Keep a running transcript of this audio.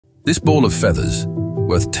This ball of feathers,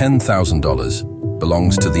 worth $10,000,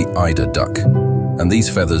 belongs to the Eider Duck, and these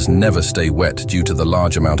feathers never stay wet due to the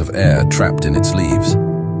large amount of air trapped in its leaves.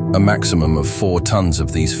 A maximum of 4 tons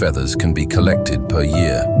of these feathers can be collected per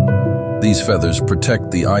year. These feathers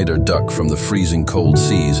protect the eider duck from the freezing cold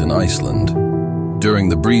seas in Iceland. During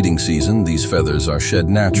the breeding season, these feathers are shed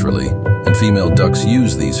naturally, and female ducks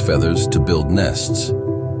use these feathers to build nests.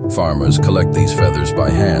 Farmers collect these feathers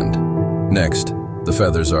by hand. Next, the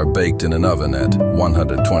feathers are baked in an oven at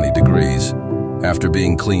 120 degrees. After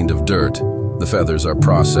being cleaned of dirt, the feathers are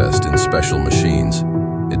processed in special machines.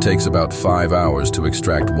 It takes about 5 hours to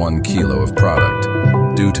extract 1 kilo of product.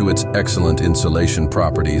 Due to its excellent insulation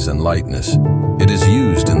properties and lightness, it is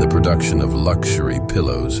used in the production of luxury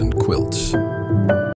pillows and quilts.